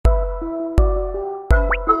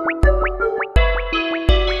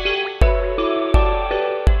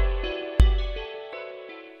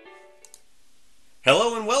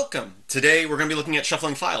welcome. Today we're going to be looking at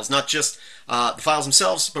shuffling files, not just the files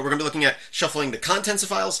themselves, but we're going to be looking at shuffling the contents of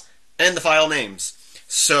files and the file names.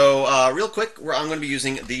 So real quick, I'm going to be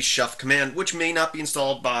using the shuff command, which may not be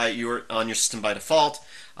installed on your system by default.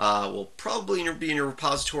 Will probably be in your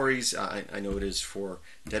repositories. I know it is for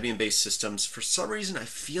Debian-based systems. For some reason, I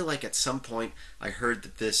feel like at some point I heard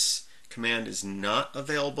that this command is not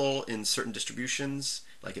available in certain distributions,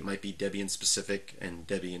 like it might be Debian specific and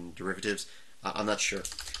Debian derivatives. I'm not sure.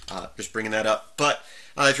 Just bringing that up. But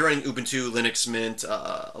if you're running Ubuntu, Linux, Mint,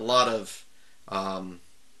 a lot of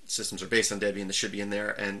systems are based on Debian. This should be in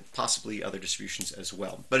there, and possibly other distributions as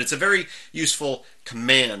well. But it's a very useful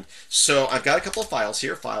command. So I've got a couple of files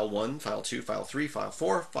here: file 1, file 2, file 3, file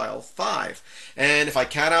 4, file 5. And if I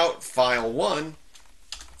cat out file 1,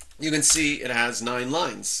 you can see it has 9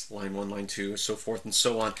 lines, line 1, line 2, so forth and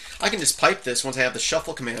so on. I can just pipe this once I have the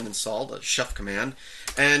shuffle command installed, a shuff command,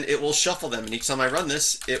 and it will shuffle them. And each time I run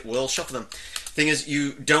this, it will shuffle them. Thing is,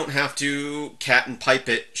 you don't have to cat and pipe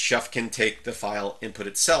it. Shuff can take the file input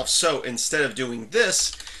itself. So instead of doing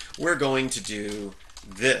this, we're going to do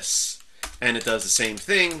this. And it does the same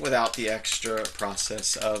thing without the extra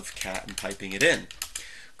process of cat and piping it in.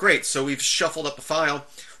 Great, so we've shuffled up a file.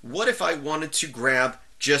 What if I wanted to grab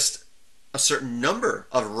just a certain number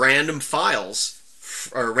of random files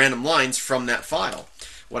or random lines from that file?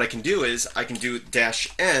 What I can do is I can do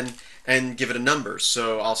 -n and give it a number.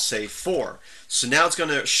 So I'll say 4. So now it's going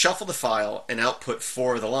to shuffle the file and output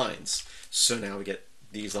 4 of the lines. So now we get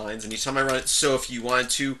these lines, and each time I run it, so if you wanted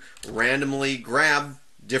to randomly grab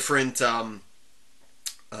different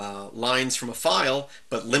lines from a file,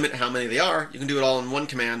 but limit how many they are, you can do it all in one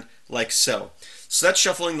command, like so. So that's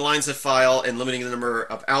shuffling the lines of file and limiting the number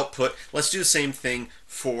of output. Let's do the same thing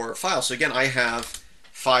for files. So again, I have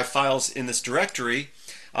 5 files in this directory.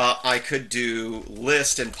 I could do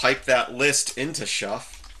list and pipe that list into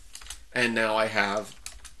shuff, and now I have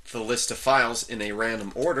the list of files in a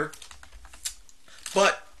random order.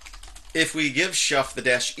 But if we give shuff the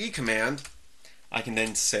 -e command, I can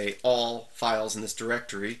then say all files in this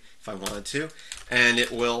directory if I wanted to, and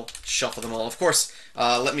it will shuffle them all. Of course,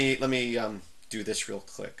 let me do this real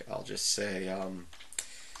quick. I'll just say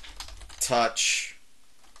touch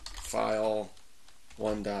file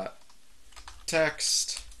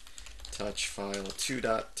 1.txt, touch file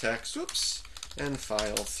 2.txt, whoops, and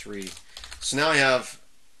file 3. So now I have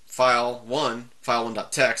file 1, file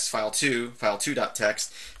 1.txt, file 2, file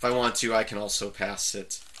 2.txt. If I want to, I can also pass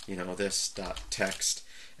it, this .txt,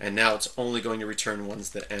 and now it's only going to return ones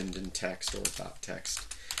that end in text or .txt.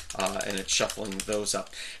 And it's shuffling those up.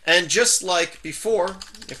 And just like before,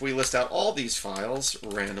 if we list out all these files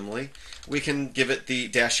randomly, we can give it the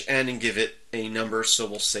 -n and give it a number, so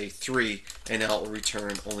we'll say 3, and now it will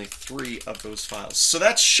return only 3 of those files. So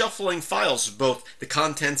that's shuffling files, both the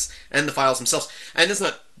contents and the files themselves. And it's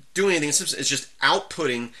not doing anything, it's just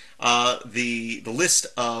outputting the list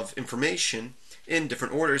of information in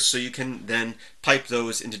different orders, so you can then pipe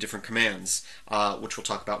those into different commands, which we'll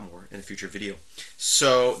talk about more in a future video.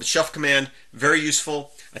 So the shuff command, very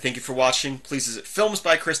useful. I thank you for watching. Please visit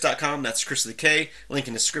filmsbykris.com. That's Chris with a K. Link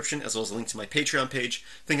in the description, as well as a link to my Patreon page.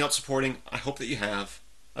 Thank you for supporting. I hope that you have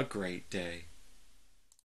a great day.